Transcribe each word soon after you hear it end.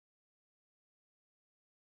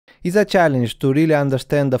It's a challenge to really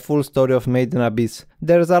understand the full story of Made in Abyss.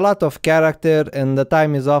 There's a lot of character and the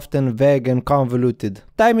time is often vague and convoluted.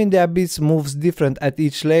 Time in the Abyss moves different at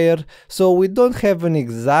each layer, so we don't have an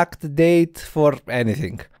exact date for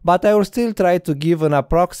anything. But I will still try to give an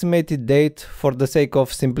approximated date for the sake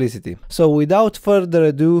of simplicity. So without further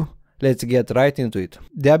ado, let's get right into it.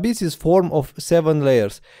 The Abyss is formed of 7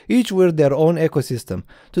 layers, each with their own ecosystem.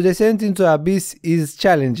 To descend into Abyss is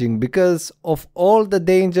challenging because of all the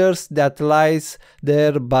dangers that lies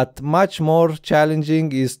there, but much more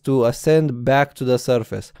challenging is to ascend back to the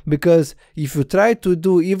surface. Because if you try to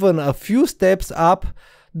do even a few steps up,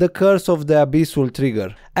 the curse of the Abyss will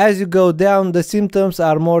trigger. As you go down, the symptoms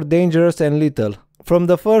are more dangerous and lethal. From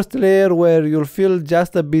the first layer where you'll feel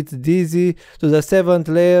just a bit dizzy to the 7th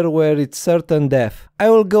layer where it's certain death. I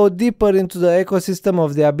will go deeper into the ecosystem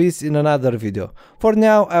of the Abyss in another video. For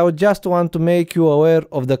now, I would just want to make you aware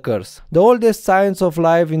of the curse. The oldest science of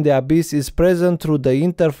life in the Abyss is present through the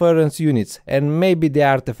interference units and maybe the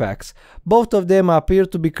artifacts. Both of them appear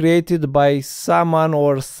to be created by someone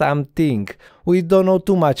or something. We don't know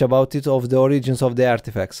too much about it of the origins of the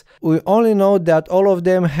artifacts. We only know that all of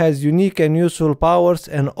them has unique and useful powers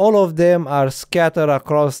and all of them are scattered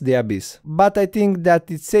across the Abyss. But I think that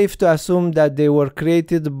it's safe to assume that they were created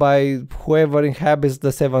by whoever inhabits the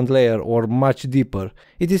 7th layer or much deeper.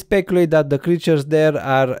 It is speculated that the creatures there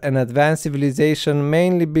are an advanced civilization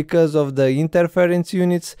mainly because of the interference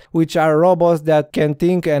units, which are robots that can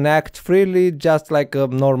think and act freely just like a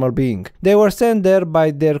normal being. They were sent there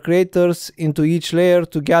by their creators into each layer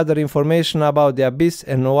to gather information about the Abyss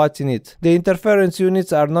and what's in it. The interference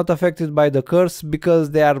units are not affected by the curse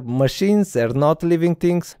because they are machines, they're not living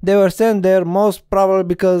things. They were sent there most probably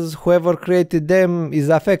because whoever created them is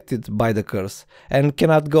affected by the curse and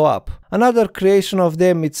cannot go up. Another creation of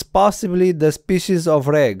them is possibly the species of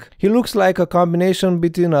Reg. He looks like a combination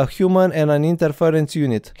between a human and an interference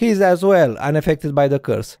unit. He is as well unaffected by the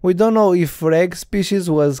curse. We don't know if Reg species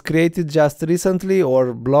was created just recently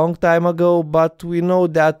or long time ago, but we know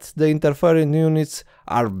that the interference units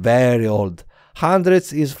are very old.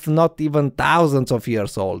 Hundreds if not even thousands of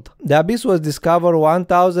years old. The Abyss was discovered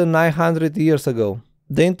 1900 years ago.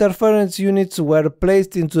 The interference units were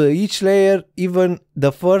placed into each layer, even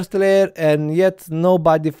the first layer, and yet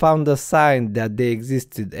nobody found a sign that they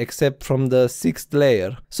existed except from the 6th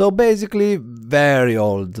layer. So basically very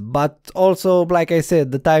old, but also like I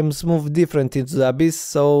said, the times move different into the Abyss,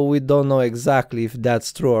 so we don't know exactly if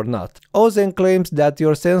that's true or not. Ozen claims that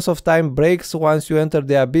your sense of time breaks once you enter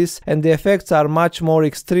the Abyss and the effects are much more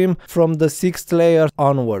extreme from the 6th layer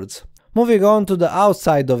onwards. Moving on to the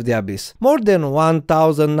outside of the Abyss. More than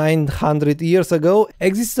 1900 years ago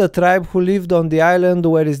exists a tribe who lived on the island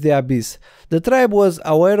where is the Abyss. The tribe was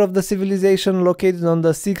aware of the civilization located on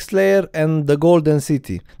the 6th layer and the Golden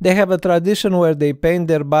City. They have a tradition where they paint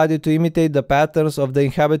their body to imitate the patterns of the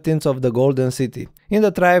inhabitants of the Golden City. In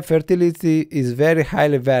the tribe, fertility is very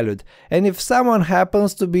highly valued, and if someone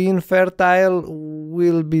happens to be infertile,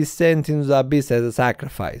 will be sent into the Abyss as a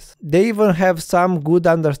sacrifice. They even have some good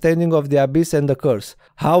understanding of the Abyss and the curse.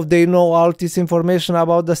 How they know all this information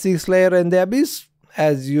about the 6th layer and the Abyss?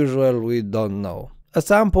 As usual, we don't know. At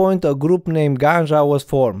some point, a group named Ganja was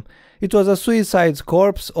formed. It was a suicide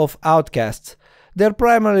corps of outcasts. Their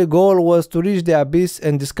primary goal was to reach the Abyss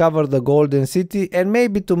and discover the Golden City and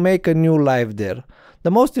maybe to make a new life there. The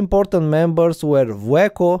most important members were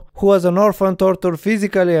Vueko, who was an orphan tortured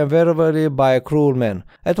physically and verbally by a cruel man.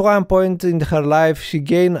 At one point in her life, she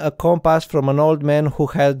gained a compass from an old man who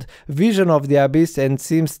had vision of the Abyss and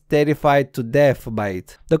seems terrified to death by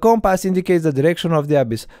it. The compass indicates the direction of the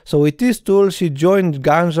Abyss, so with this tool she joined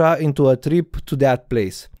Ganja into a trip to that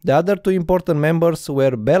place. The other two important members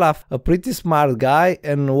were Belaf, a pretty smart guy,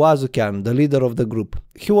 and Wazukian, the leader of the group.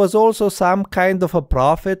 He was also some kind of a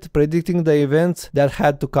prophet, predicting the events that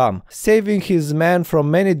had to come, saving his men from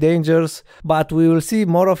many dangers, but we will see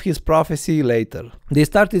more of his prophecy later. They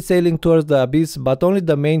started sailing towards the Abyss, but only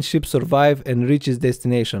the main ship survived and reached its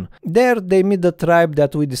destination. There they meet the tribe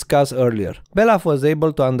that we discussed earlier. Belaf was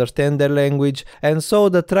able to understand their language, and so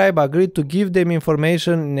the tribe agreed to give them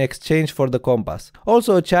information in exchange for the compass.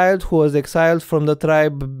 Also, a child who was exiled from the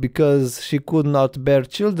tribe because she could not bear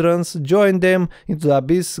children joined them into the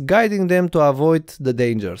Abyss, guiding them to avoid the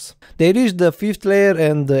dangers. They reached the 5th layer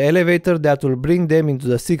and the elevator that will bring them into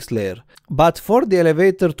the 6th layer. But for the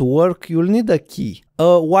elevator to work, you'll need a key,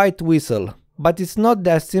 a white whistle. but it's not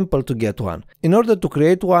that simple to get one. In order to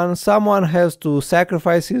create one, someone has to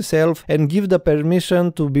sacrifice himself and give the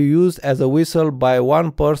permission to be used as a whistle by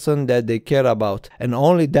one person that they care about, and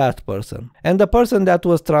only that person. And the person that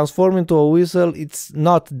was transformed into a whistle, it's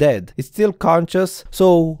not dead, it's still conscious,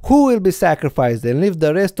 so who will be sacrificed and live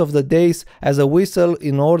the rest of the days as a whistle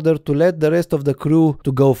in order to let the rest of the crew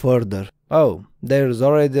to go further? Oh, there's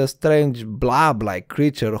already a strange blob-like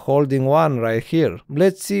creature holding one right here.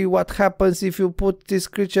 Let's see what happens if you put this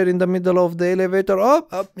creature in the middle of the elevator. Oh,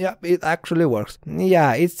 yeah, it actually works.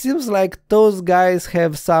 Yeah, it seems like those guys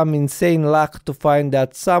have some insane luck to find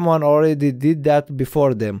that someone already did that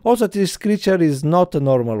before them. Also, this creature is not a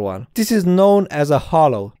normal one. This is known as a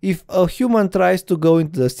hollow. If a human tries to go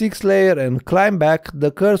into the 6th layer and climb back,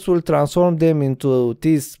 the curse will transform them into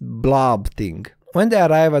this blob thing. When they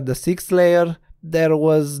arrive at the 6th layer, there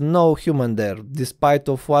was no human there, despite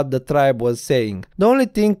of what the tribe was saying. The only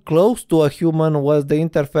thing close to a human was the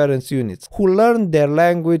interference units, who learned their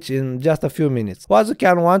language in just a few minutes.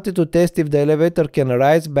 Wazukan wanted to test if the elevator can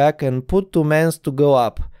rise back and put 2 men to go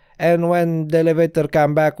up. And when the elevator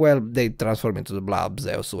came back, well, they transformed into the blobs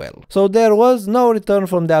as well. So there was no return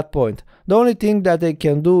from that point. The only thing that they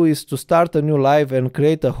can do is to start a new life and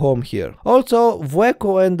create a home here. Also,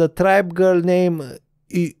 Vueko and the tribe girl named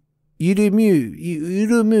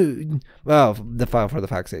Irumui, well, for the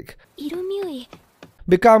fuck's sake,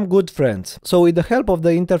 become good friends. So with the help of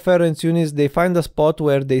the interference units, they find a spot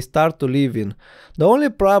where they start to live in. The only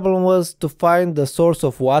problem was to find the source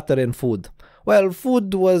of water and food. Well,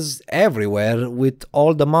 food was everywhere with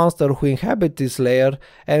all the monsters who inhabit this layer,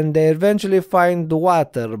 and they eventually find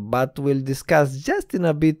water, but we'll discuss just in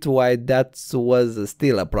a bit why that was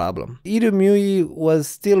still a problem. Irumui was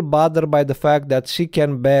still bothered by the fact that she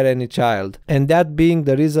can't bear any child, and that being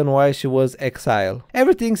the reason why she was exiled.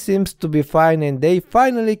 Everything seems to be fine and they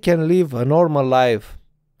finally can live a normal life.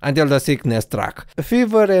 Until the sickness struck.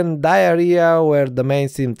 Fever and diarrhea were the main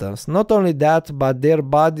symptoms. Not only that, but their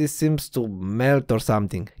body seems to melt or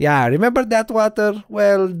something. Yeah, remember that water?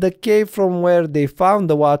 Well, the cave from where they found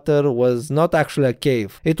the water was not actually a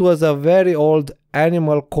cave. It was a very old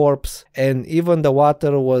animal corpse, and even the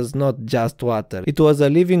water was not just water. It was a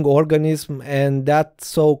living organism, and that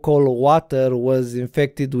so-called water was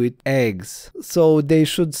infected with eggs. So they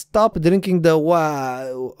should stop drinking the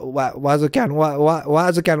Wazukan.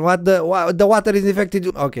 The water is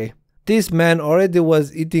infected. Okay. This man already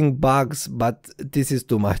was eating bugs, but this is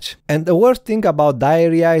too much. And the worst thing about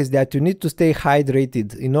diarrhea is that you need to stay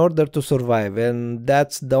hydrated in order to survive, and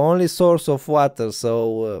that's the only source of water,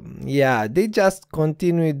 so yeah, they just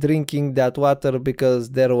continued drinking that water because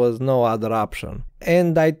there was no other option.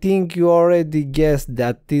 And I think you already guessed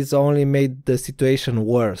that this only made the situation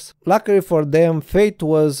worse. Luckily for them, fate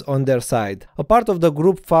was on their side. A part of the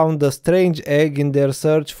group found a strange egg in their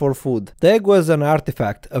search for food. The egg was an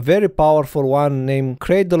artifact, a very powerful one named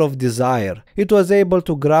Cradle of Desire. It was able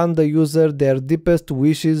to grant the user their deepest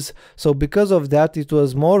wishes, so because of that it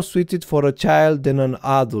was more suited for a child than an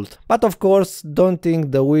adult. But of course, don't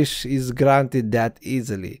think the wish is granted that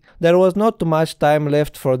easily. There was not too much time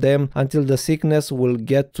left for them until the sickness will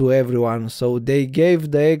get to everyone, so they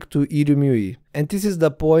gave the egg to Irumui. And this is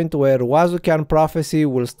the point where Wazukan prophecy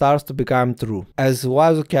will start to become true. As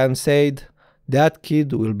Wazukan said, that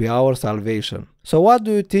kid will be our salvation. So what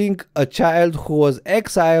do you think a child who was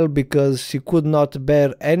exiled because she could not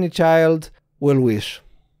bear any child will wish?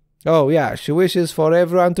 Oh yeah, she wishes for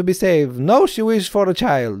everyone to be saved. No, she wished for a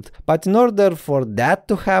child. But in order for that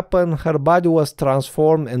to happen, her body was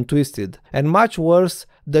transformed and twisted. And much worse,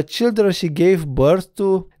 the children she gave birth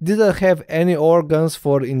to didn't have any organs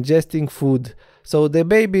for ingesting food, so the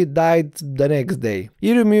baby died the next day.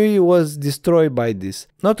 Irumui was destroyed by this.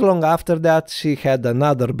 Not long after that, she had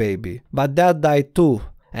another baby, but that died too.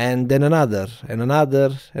 And then another, and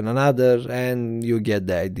another, and another, and you get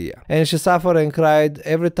the idea. And she suffered and cried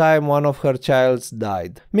every time one of her childs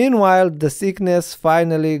died. Meanwhile, the sickness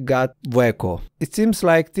finally got Vueko. It seems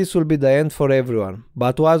like this will be the end for everyone,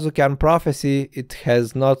 but Wazukan prophecy, it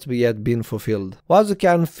has not yet been fulfilled.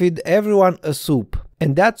 Wazukan feed everyone a soup,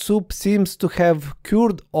 and that soup seems to have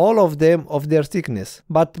cured all of them of their sickness.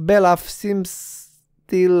 But Belaf seems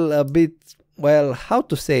still a bit, well, how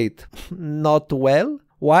to say it, not well?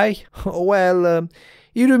 Why? Well,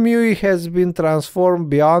 Irumui has been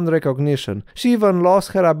transformed beyond recognition. She even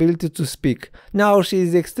lost her ability to speak. Now she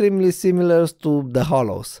is extremely similar to the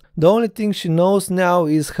Hollows. The only thing she knows now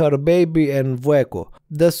is her baby and Vueko.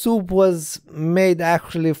 The soup was made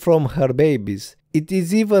actually from her babies. It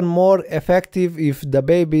is even more effective if the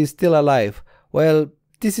baby is still alive. Well,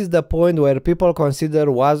 this is the point where people consider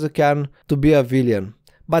Wazukan to be a villain.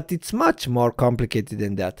 But it's much more complicated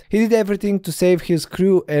than that. He did everything to save his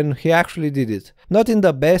crew, and he actually did it. Not in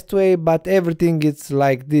the best way, but everything is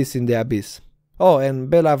like this in the Abyss. Oh, and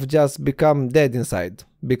Belaf just become dead inside,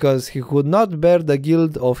 because he could not bear the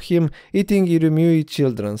guilt of him eating Irumyuui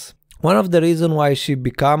children's. One of the reasons why she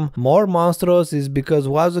become more monstrous is because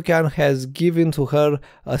Wazukan has given to her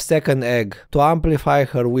a second egg to amplify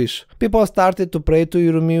her wish. People started to pray to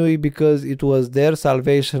Irumyuui because it was their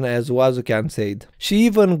salvation, as Wazukan said. She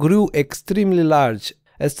even grew extremely large.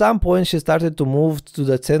 At some point she started to move to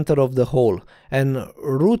the center of the hole and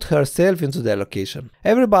root herself into the location.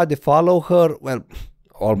 Everybody followed her, well,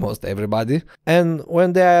 almost everybody, and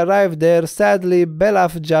when they arrived there, sadly,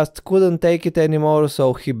 Belaf just couldn't take it anymore,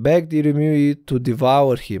 so he begged Irumyuui to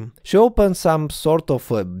devour him. She opened some sort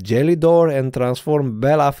of a jelly door and transformed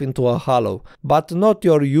Belaf into a hollow, but not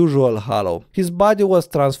your usual hollow. His body was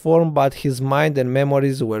transformed, but his mind and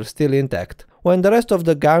memories were still intact. When the rest of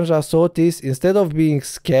the Ganja saw this, instead of being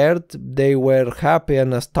scared, they were happy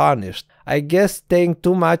and astonished. I guess staying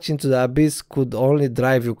too much into the Abyss could only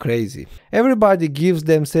drive you crazy. Everybody gives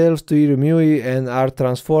themselves to Irumyuui and are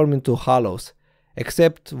transformed into hollows,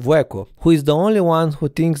 except Vueko, who is the only one who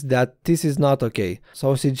thinks that this is not okay,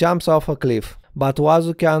 so she jumps off a cliff. But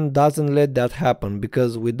Wazukan doesn't let that happen,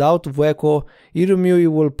 because without Vueko, Irumyuui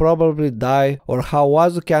will probably die, or how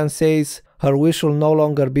Wazukan says, her wish will no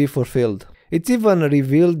longer be fulfilled. It's even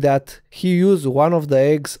revealed that he used one of the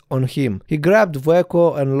eggs on him. He grabbed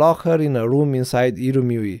Vueko and locked her in a room inside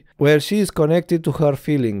Irumyuui, where she is connected to her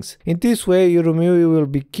feelings. In this way, Irumyuui will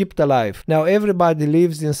be kept alive. Now everybody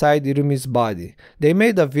lives inside Irumyui's body. They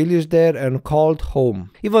made a village there and called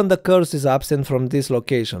home. Even the curse is absent from this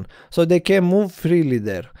location, so they can move freely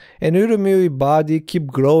there. And Irumyui's body keep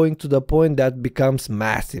growing to the point that becomes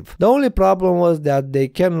massive. The only problem was that they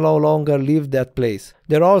can no longer leave that place.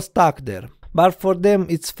 They're all stuck there. But for them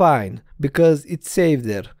it's fine, because it's safe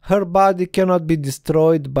there. Her body cannot be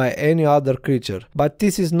destroyed by any other creature, but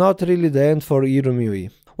this is not really the end for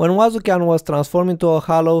Irumyuui. When Wazukan was transformed into a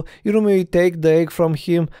hollow, Irumyuui take the egg from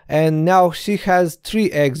him, and now she has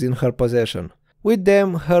 3 eggs in her possession. With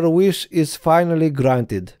them, her wish is finally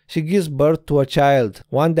granted. She gives birth to a child,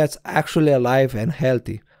 one that's actually alive and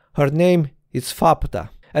healthy. Her name is Fapta.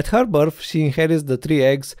 At her birth, she inherits the 3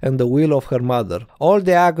 eggs and the will of her mother. All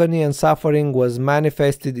the agony and suffering was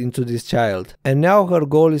manifested into this child, and now her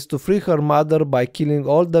goal is to free her mother by killing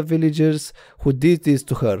all the villagers who did this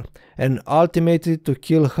to her, and ultimately to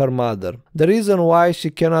kill her mother. The reason why she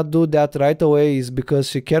cannot do that right away is because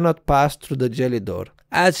she cannot pass through the jelly door.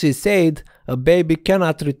 As she said, a baby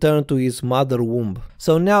cannot return to his mother womb.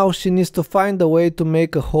 So now she needs to find a way to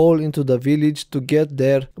make a hole into the village to get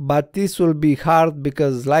there, but this will be hard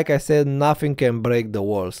because, like I said, nothing can break the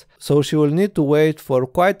walls. So she will need to wait for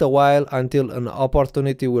quite a while until an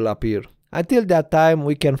opportunity will appear. Until that time,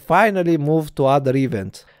 we can finally move to other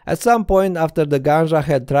events. At some point after the Ganja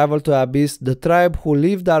had traveled to Abyss, the tribe who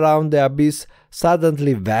lived around the Abyss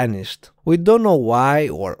suddenly vanished. We don't know why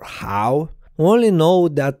or how. We only know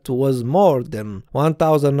that was more than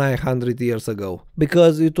 1900 years ago,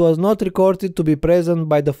 because it was not recorded to be present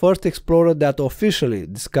by the first explorer that officially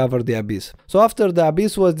discovered the Abyss. So after the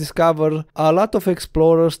Abyss was discovered, a lot of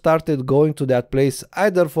explorers started going to that place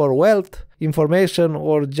either for wealth, information,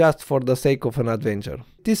 or just for the sake of an adventure.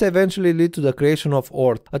 This eventually led to the creation of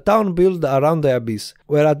Oort, a town built around the Abyss,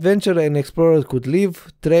 where adventurers and explorers could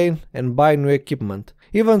live, train, and buy new equipment.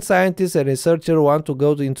 Even scientists and researchers want to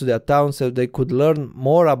go into that town so they could learn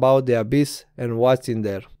more about the Abyss and what's in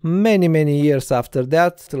there. Many years after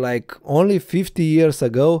that, like only 50 years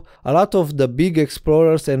ago, a lot of the big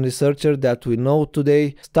explorers and researchers that we know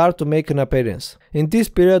today start to make an appearance. In this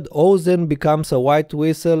period, Ozen becomes a white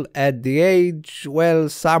whistle at the age, well,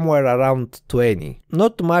 somewhere around 20.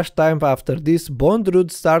 Not much time after this,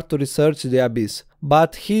 Bondrewd started to research the Abyss,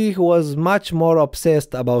 but he was much more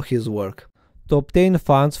obsessed about his work. To obtain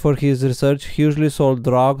funds for his research, he usually sold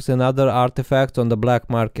drugs and other artifacts on the black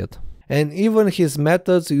market. And even his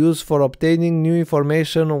methods used for obtaining new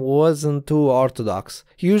information wasn't too orthodox.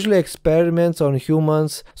 He usually experiments on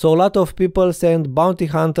humans, so a lot of people send bounty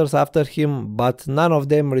hunters after him, but none of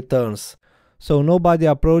them returns. So nobody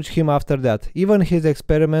approached him after that. Even his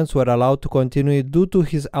experiments were allowed to continue due to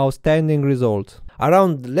his outstanding results.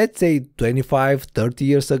 Around, let's say, 25-30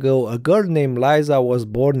 years ago, a girl named Liza was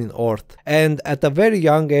born in Oort, and at a very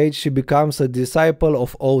young age she becomes a disciple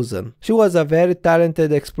of Ozen. She was a very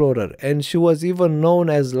talented explorer, and she was even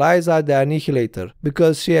known as Liza the Annihilator,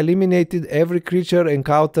 because she eliminated every creature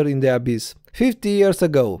encountered in the Abyss. 50 years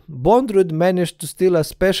ago, Bondrewd managed to steal a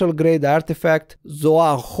special grade artifact,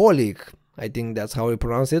 Zoaholic. I think that's how we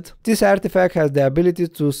pronounce it. This artifact has the ability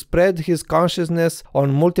to spread his consciousness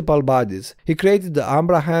on multiple bodies. He created the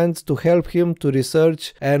Umbra Hands to help him to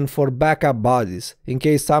research and for backup bodies, in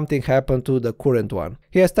case something happened to the current one.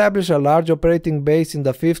 He established a large operating base in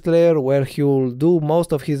the 5th layer where he will do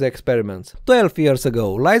most of his experiments. 12 years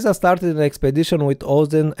ago, Liza started an expedition with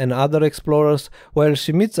Ozen and other explorers where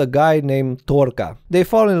she meets a guy named Torka. They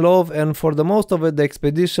fall in love, and for the most of the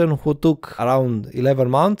expedition, who took around 11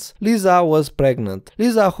 months, Liza was pregnant.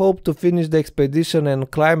 Liza hoped to finish the expedition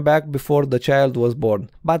and climb back before the child was born.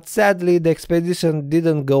 But sadly, the expedition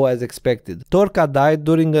didn't go as expected. Torka died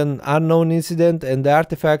during an unknown incident and the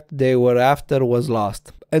artifact they were after was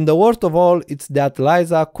lost. And the worst of all, it's that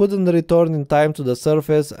Liza couldn't return in time to the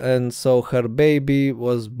surface, and so her baby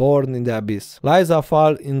was born in the abyss. Liza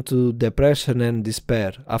fell into depression and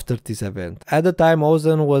despair after this event. At the time,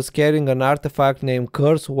 Ozen was carrying an artifact named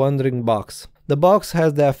Curse Wandering Box. The box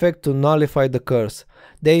has the effect to nullify the curse.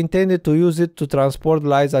 They intended to use it to transport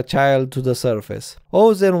Liza's child to the surface.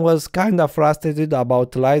 Ozen was kinda frustrated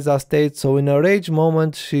about Liza's state, so in a rage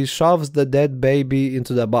moment she shoves the dead baby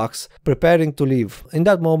into the box, preparing to leave. In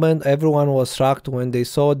that moment everyone was shocked when they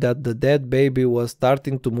saw that the dead baby was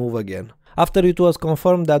starting to move again. After it was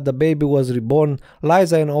confirmed that the baby was reborn,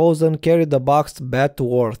 Liza and Ozen carried the box back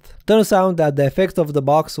to Earth. Turns out that the effect of the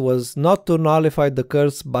box was not to nullify the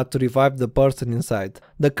curse but to revive the person inside.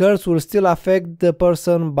 The curse will still affect the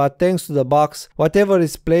person, but thanks to the box, whatever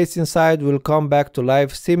is placed inside will come back to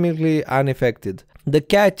life seemingly unaffected. The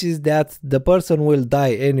catch is that the person will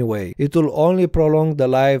die anyway. It will only prolong the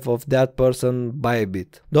life of that person by a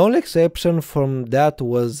bit. The only exception from that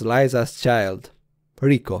was Liza's child,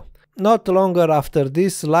 Rico. Not longer after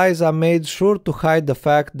this, Liza made sure to hide the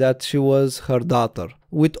fact that she was her daughter,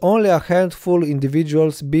 with only a handful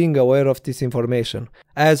individuals being aware of this information,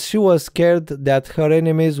 as she was scared that her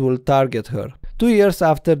enemies will target her. 2 years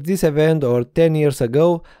after this event, or 10 years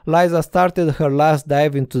ago, Liza started her last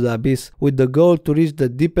dive into the abyss, with the goal to reach the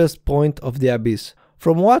deepest point of the abyss.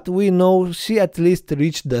 From what we know, she at least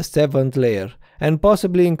reached the 7th layer, and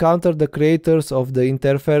possibly encountered the creators of the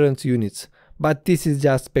interference units. But this is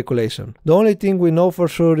just speculation. The only thing we know for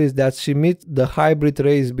sure is that she met the hybrid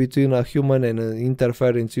race between a human and an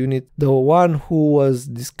interference unit, the one who was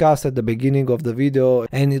discussed at the beginning of the video,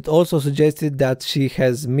 and it also suggested that she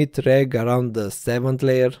has met Reg around the 7th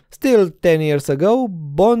layer. Still 10 years ago,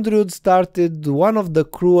 Bondrewd started one of the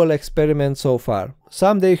cruel experiments so far.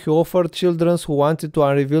 Someday he offered children who wanted to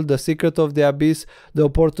unreveal the secret of the abyss the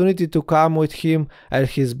opportunity to come with him at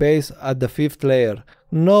his base at the 5th layer,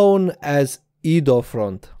 known as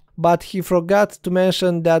Idofront. But he forgot to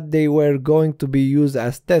mention that they were going to be used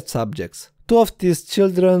as test subjects. Two of these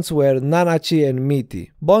children were Nanachi and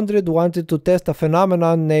Mitty. Bondrewd wanted to test a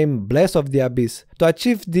phenomenon named Bless of the Abyss. To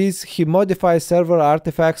achieve this, he modified several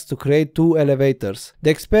artifacts to create 2 elevators.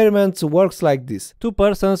 The experiment works like this. 2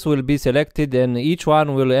 persons will be selected and each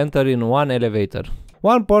one will enter in one elevator.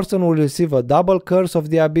 One person will receive a double curse of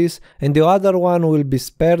the abyss and the other one will be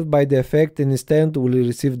spared by the effect and instead will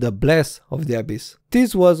receive the bless of the abyss.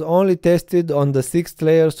 This was only tested on the 6th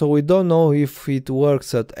layer, so we don't know if it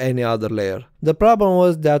works at any other layer. The problem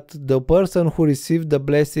was that the person who received the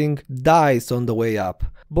blessing dies on the way up.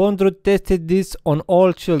 Bondrewd tested this on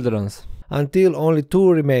all children, until only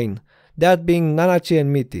 2 remain, that being Nanachi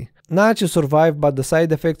and Mitty. Nanachi survived, but the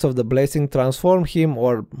side effects of the blessing transform him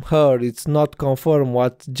or her. It's not confirmed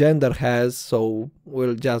what gender has, so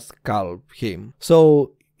we'll just call him.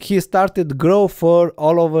 So he started grow fur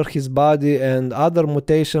all over his body and other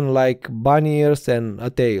mutation like bunny ears and a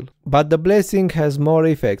tail. But the blessing has more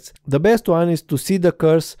effects. The best one is to see the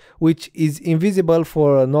curse, which is invisible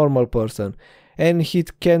for a normal person, and he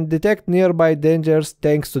can detect nearby dangers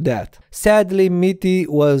thanks to that. Sadly, Mitty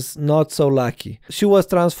was not so lucky. She was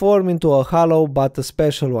transformed into a hollow but a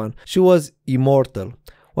special one. She was immortal.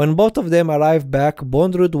 When both of them arrived back,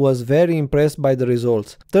 Bondrewd was very impressed by the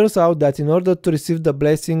results. Turns out that in order to receive the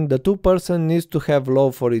blessing, the 2 persons need to have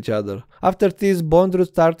love for each other. After this, Bondrewd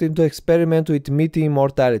started to experiment with Mitty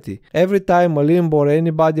immortality. Every time a limb or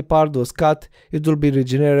any body part was cut, it would be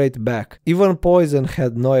regenerated back. Even poison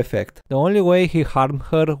had no effect. The only way he harmed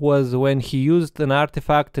her was when he used an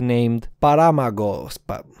artifact named Paramago.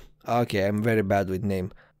 Okay, I'm very bad with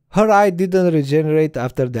name. Her eye didn't regenerate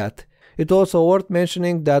after that. It's also worth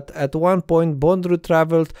mentioning that at one point Bondrewd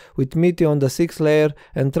traveled with Mitty on the 6th layer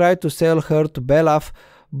and tried to sell her to Belaf,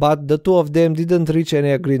 but the 2 of them didn't reach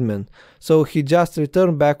any agreement, so he just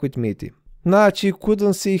returned back with Mitty. Nanachi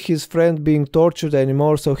couldn't see his friend being tortured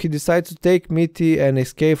anymore, so he decided to take Mitty and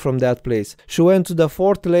escape from that place. She went to the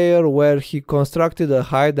 4th layer where he constructed a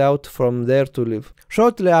hideout from there to live.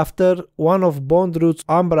 Shortly after, one of Bondrewd's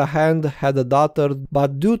Umbra Hand had a daughter,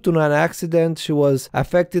 but due to an accident she was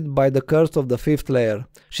affected by the curse of the 5th layer.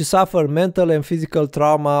 She suffered mental and physical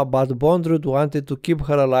trauma, but Bondrewd wanted to keep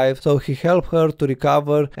her alive, so he helped her to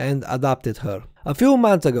recover and adopted her. A few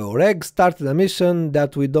months ago, Reg started a mission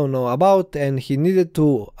that we don't know about, and he needed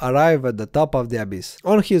to arrive at the top of the abyss.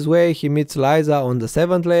 On his way, he meets Liza on the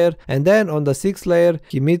 7th layer, and then on the 6th layer,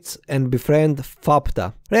 he meets and befriends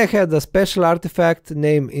Fapta. Reg had a special artifact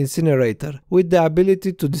named Incinerator, with the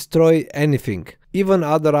ability to destroy anything, even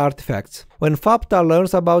other artifacts. When Fapta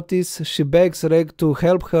learns about this, she begs Reg to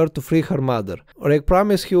help her to free her mother. Reg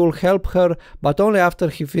promises he will help her, but only after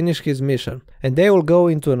he finishes his mission, and they will go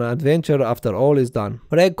into an adventure after all is done.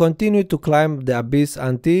 Reg continued to climb the abyss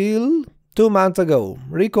until 2 months ago.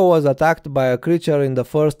 Rico was attacked by a creature in the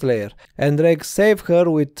 1st layer, and Reg saved her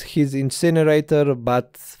with his incinerator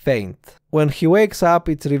but faint. When he wakes up,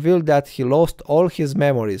 it's revealed that he lost all his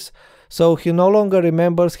memories, so he no longer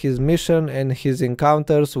remembers his mission and his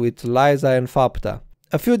encounters with Liza and Fapta.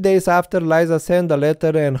 A few days after, Liza sent a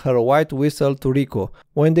letter and her white whistle to Rico.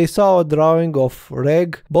 When they saw a drawing of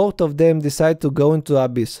Reg, both of them decided to go into the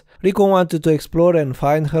abyss. Rico wanted to explore and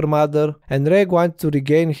find her mother, and Reg wanted to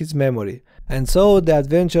regain his memory. And so the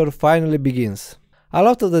adventure finally begins. A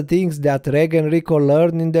lot of the things that Reg and Rico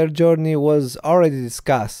learned in their journey was already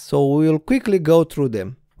discussed, so we will quickly go through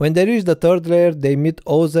them. When they reach the 3rd layer, they meet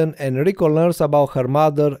Ozen, and Rico learns about her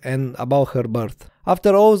mother and about her birth.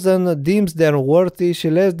 After Ozen deems them worthy, she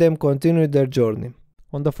lets them continue their journey.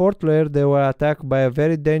 On the 4th layer, they were attacked by a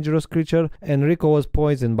very dangerous creature and Rico was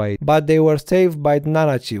poisoned by it, but they were saved by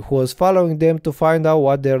Nanachi, who was following them to find out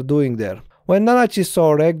what they are doing there. When Nanachi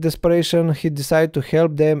saw Reg's desperation, he decided to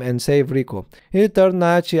help them and save Rico. In return,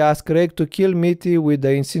 Nanachi asked Reg to kill Mitty with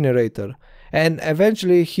the incinerator, and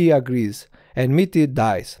eventually he agrees, and Mitty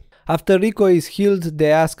dies. After Rico is healed,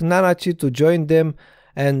 they ask Nanachi to join them,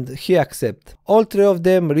 and he accepts. All 3 of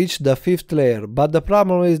them reach the 5th layer, but the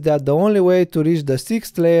problem is that the only way to reach the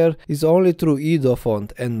 6th layer is only through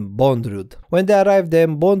Idofont and Bondrewd. When they arrive there,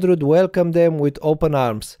 Bondrewd welcomes them with open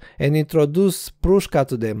arms and introduces Prushka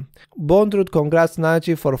to them. Bondrewd congrats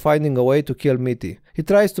Nanachi for finding a way to kill Mitty. He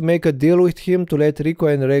tries to make a deal with him to let Rico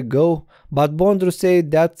and Reg go, but Bondrewd says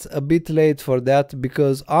that's a bit late for that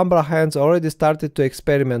because Umbra Hands already started to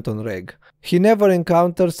experiment on Reg. He never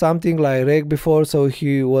encountered something like Reg before, so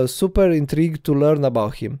he was super intrigued to learn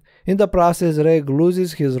about him. In the process, Reg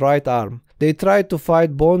loses his right arm. They tried to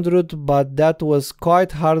fight Bondrewd, but that was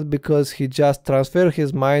quite hard because he just transferred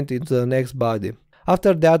his mind into the next body.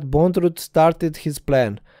 After that, Bondrewd started his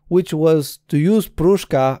plan, which was to use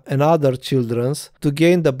Prushka and other children's to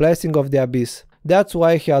gain the blessing of the Abyss. That's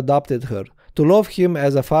why he adopted her, to love him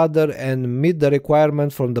as a father and meet the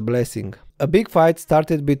requirement from the blessing. A big fight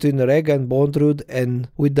started between Reg and Bondrewd, and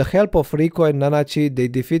with the help of Rico and Nanachi, they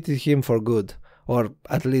defeated him for good, or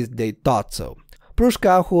at least they thought so.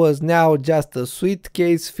 Prushka, who was now just a sweet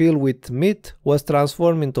case filled with meat, was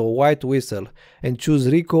transformed into a white whistle and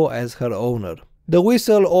chose Rico as her owner. The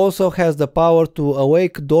whistle also has the power to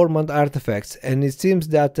awake dormant artifacts, and it seems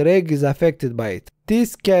that Reg is affected by it.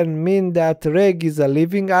 This can mean that Reg is a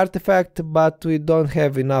living artifact, but we don't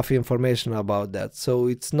have enough information about that, so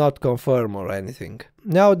it's not confirmed or anything.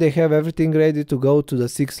 Now they have everything ready to go to the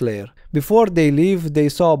 6th layer. Before they leave, they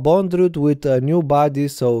saw Bondrewd with a new body,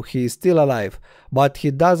 so he is still alive, but he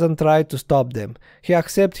doesn't try to stop them. He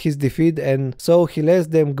accepts his defeat, and so he lets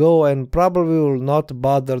them go and probably will not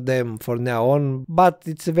bother them from now on, but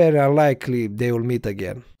it's very unlikely they will meet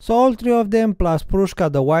again. So all 3 of them plus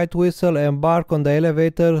Prushka the White Whistle embark on the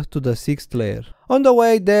elevator to the 6th layer. On the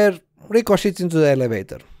way there, Rico shits into the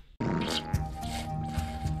elevator.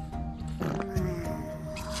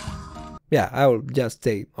 Yeah, I will just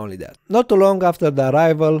say only that. Not too long after the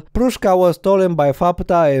arrival, Prushka was stolen by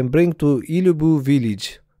Fapta and bring to Ilbu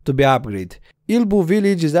village to be upgraded. Ilbu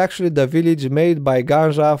village is actually the village made by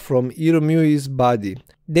Ganja from Irumui's body.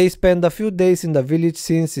 They spend a few days in the village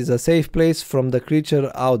since it's a safe place from the creature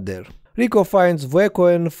out there. Rico finds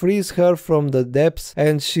Vueko and frees her from the depths,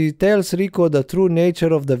 and she tells Rico the true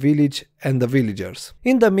nature of the village and the villagers.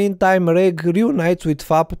 In the meantime, Reg reunites with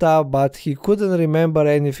Fapta, but he couldn't remember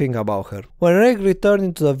anything about her. When Reg returned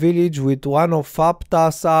into the village with one of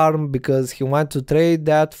Fapta's arm because he wanted to trade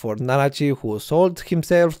that for Nanachi, who sold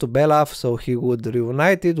himself to Belaf so he would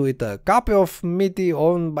reunite it with a copy of Mitty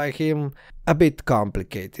owned by him, a bit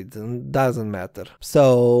complicated, doesn't matter.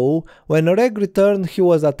 So, when Reg returned, he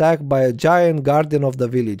was attacked by a giant guardian of the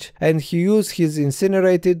village, and he used his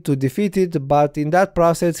incinerated to defeat it, but in that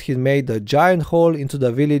process he made a giant hole into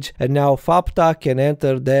the village, and now Fapta can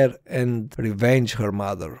enter there and revenge her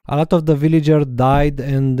mother. A lot of the villagers died,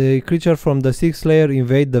 and the creature from the 6th layer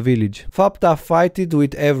invade the village. Fapta fighted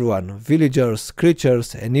with everyone, villagers,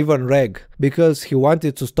 creatures, and even Reg, because he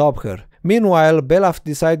wanted to stop her. Meanwhile, Belaf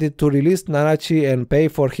decided to release Nanachi and pay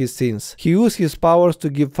for his sins. He used his powers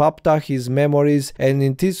to give Fapta his memories, and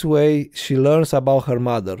in this way she learns about her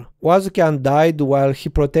mother. Wazukian died while he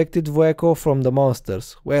protected Vueko from the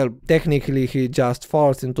monsters. Well, technically he just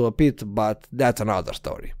falls into a pit, but that's another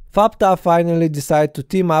story. Fapta finally decides to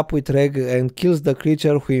team up with Reg and kills the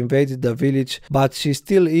creature who invaded the village, but she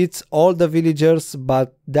still eats all the villagers,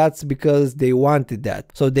 but that's because they wanted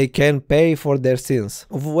that, so they can pay for their sins.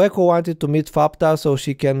 Vueko wanted to meet Fapta so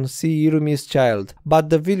she can see Irumi's child, but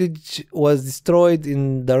the village was destroyed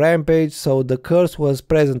in the rampage, so the curse was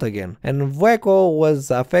present again, and Vueko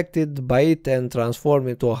was affected by it and transformed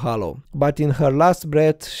into a hollow. But in her last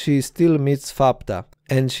breath she still meets Fapta,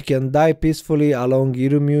 and she can die peacefully along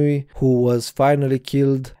Irumui, who was finally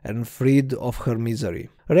killed and freed of her misery.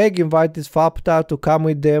 Reg invited Fapta to come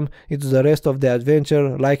with them into the rest of the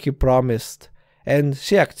adventure like he promised, and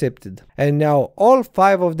she accepted. And now all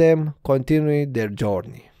 5 of them continue their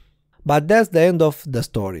journey. But that's the end of the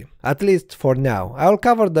story, at least for now. I'll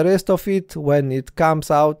cover the rest of it when it comes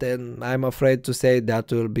out, and I'm afraid to say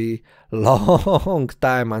that will be long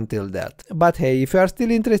time until that. But hey, if you are still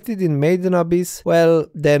interested in Made in Abyss, well,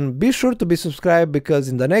 then be sure to be subscribed, because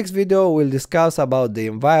in the next video we'll discuss about the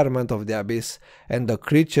environment of the Abyss and the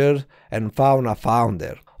creature and fauna found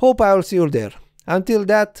there. Hope I will see you there. Until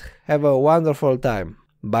that, have a wonderful time.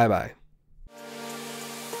 Bye bye.